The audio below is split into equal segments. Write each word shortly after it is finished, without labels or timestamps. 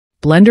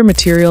Blender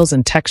Materials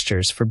and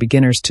Textures for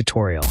Beginners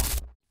tutorial.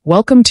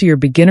 Welcome to your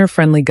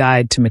beginner-friendly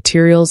guide to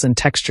materials and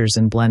textures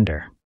in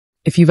Blender.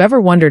 If you've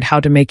ever wondered how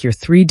to make your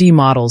 3D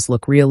models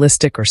look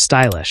realistic or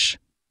stylish,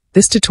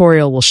 this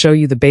tutorial will show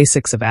you the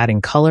basics of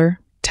adding color,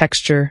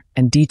 texture,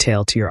 and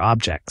detail to your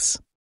objects.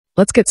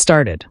 Let's get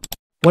started.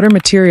 What are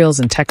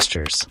materials and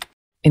textures?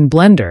 In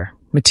Blender,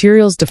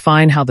 materials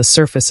define how the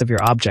surface of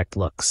your object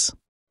looks.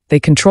 They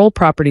control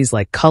properties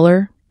like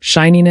color,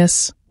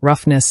 shininess,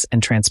 roughness,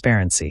 and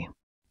transparency.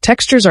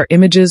 Textures are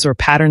images or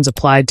patterns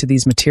applied to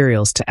these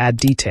materials to add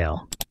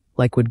detail,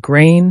 like wood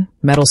grain,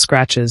 metal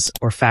scratches,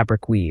 or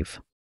fabric weave.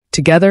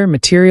 Together,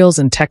 materials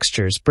and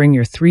textures bring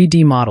your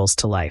 3D models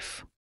to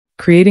life.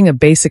 Creating a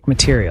basic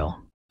material.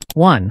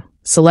 1.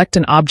 Select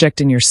an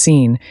object in your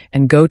scene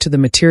and go to the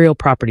Material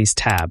Properties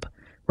tab,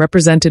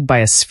 represented by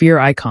a sphere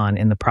icon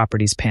in the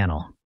Properties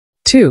panel.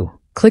 2.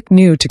 Click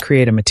New to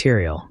create a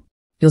material.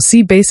 You'll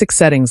see basic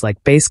settings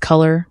like base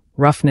color,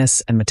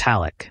 roughness, and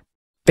metallic.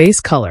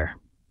 Base color.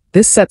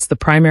 This sets the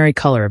primary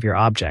color of your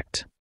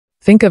object.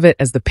 Think of it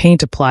as the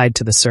paint applied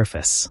to the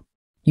surface.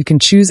 You can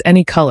choose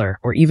any color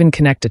or even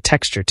connect a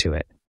texture to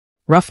it.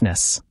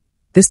 Roughness.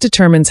 This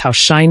determines how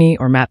shiny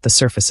or matte the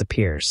surface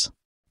appears.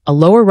 A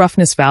lower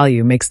roughness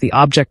value makes the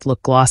object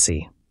look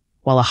glossy,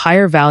 while a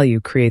higher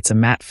value creates a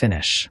matte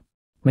finish.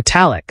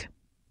 Metallic.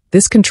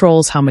 This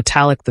controls how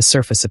metallic the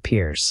surface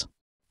appears.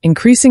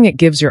 Increasing it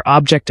gives your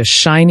object a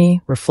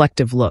shiny,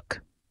 reflective look,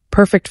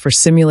 perfect for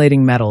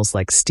simulating metals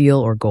like steel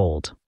or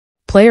gold.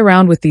 Play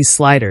around with these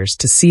sliders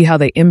to see how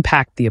they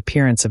impact the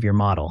appearance of your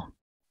model.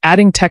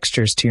 Adding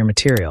textures to your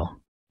material.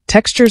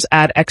 Textures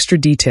add extra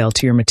detail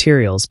to your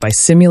materials by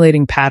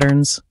simulating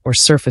patterns or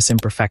surface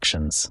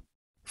imperfections.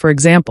 For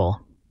example,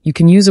 you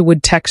can use a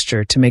wood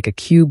texture to make a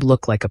cube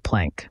look like a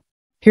plank.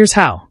 Here's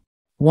how.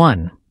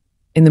 1.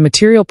 In the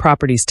Material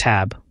Properties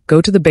tab,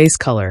 go to the base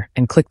color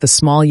and click the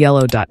small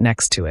yellow dot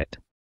next to it.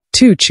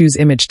 2. Choose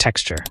Image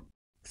Texture.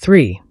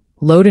 3.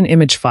 Load an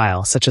image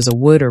file such as a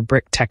wood or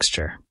brick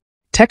texture.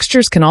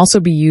 Textures can also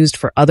be used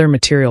for other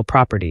material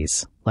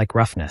properties, like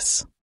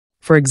roughness.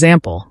 For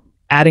example,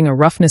 adding a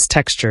roughness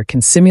texture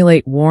can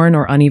simulate worn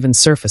or uneven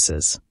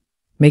surfaces,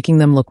 making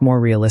them look more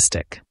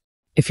realistic.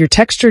 If your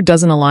texture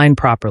doesn't align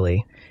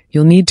properly,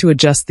 you'll need to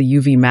adjust the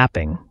UV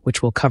mapping,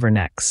 which we'll cover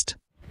next.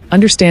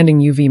 Understanding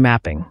UV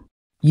mapping.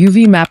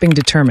 UV mapping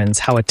determines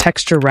how a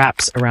texture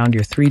wraps around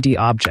your 3D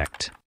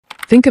object.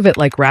 Think of it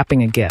like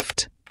wrapping a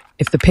gift.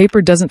 If the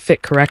paper doesn't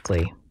fit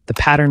correctly, the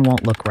pattern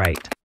won't look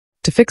right.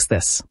 To fix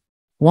this,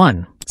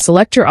 1.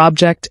 Select your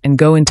object and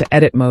go into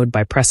Edit mode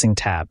by pressing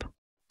Tab.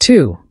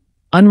 2.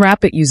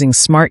 Unwrap it using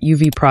Smart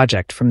UV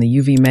Project from the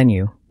UV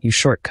menu, use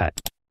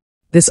Shortcut.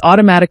 This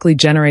automatically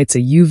generates a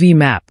UV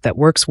map that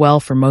works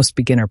well for most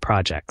beginner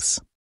projects.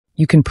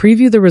 You can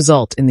preview the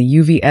result in the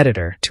UV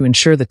editor to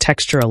ensure the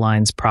texture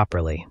aligns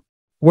properly.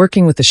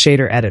 Working with the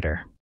shader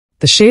editor.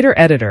 The shader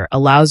editor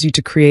allows you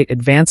to create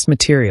advanced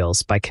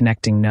materials by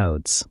connecting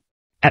nodes.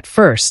 At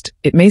first,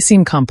 it may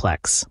seem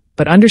complex,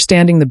 but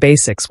understanding the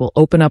basics will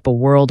open up a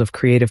world of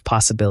creative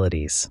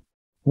possibilities.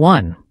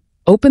 1.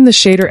 Open the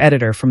shader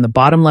editor from the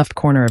bottom left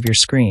corner of your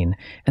screen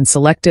and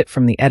select it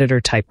from the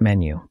Editor Type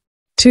menu.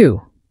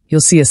 2.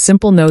 You'll see a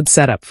simple node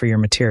setup for your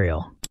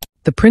material.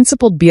 The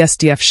principled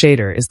BSDF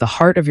shader is the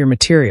heart of your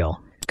material,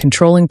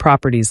 controlling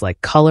properties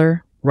like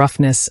color,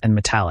 roughness, and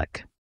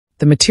metallic.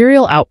 The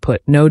Material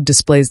Output node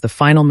displays the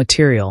final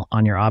material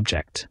on your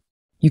object.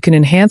 You can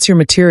enhance your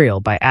material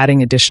by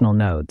adding additional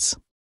nodes.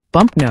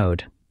 Bump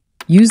node.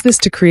 Use this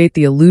to create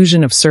the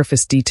illusion of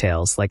surface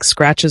details like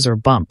scratches or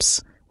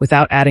bumps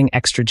without adding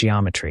extra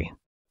geometry.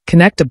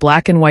 Connect a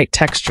black and white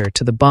texture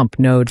to the bump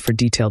node for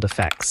detailed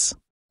effects.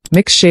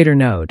 Mix shader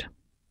node.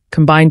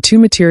 Combine two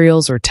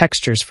materials or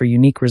textures for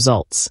unique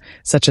results,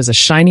 such as a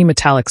shiny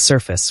metallic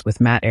surface with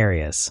matte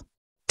areas.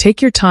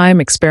 Take your time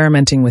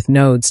experimenting with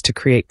nodes to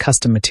create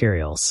custom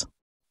materials.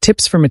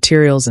 Tips for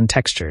materials and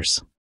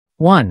textures.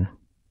 1.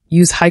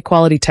 Use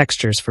high-quality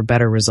textures for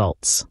better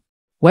results.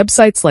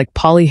 Websites like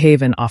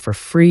Polyhaven offer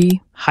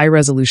free,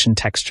 high-resolution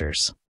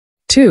textures.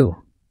 2.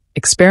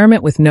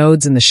 Experiment with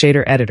nodes in the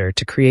shader editor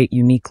to create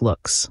unique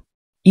looks.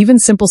 Even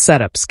simple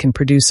setups can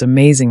produce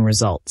amazing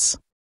results.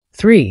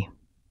 3.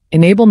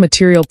 Enable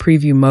Material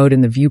Preview mode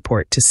in the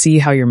viewport to see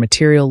how your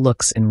material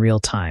looks in real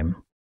time.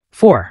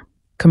 4.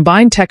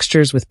 Combine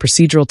textures with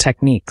procedural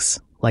techniques,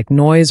 like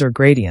noise or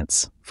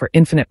gradients, for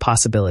infinite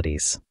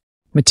possibilities.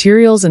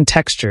 Materials and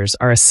textures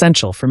are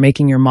essential for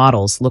making your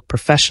models look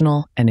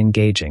professional and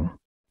engaging.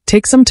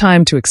 Take some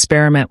time to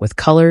experiment with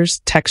colors,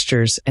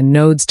 textures, and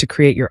nodes to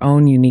create your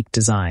own unique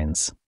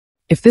designs.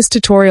 If this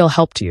tutorial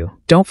helped you,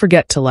 don't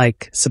forget to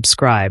like,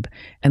 subscribe,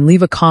 and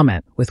leave a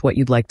comment with what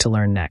you'd like to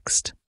learn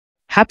next.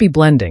 Happy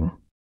blending!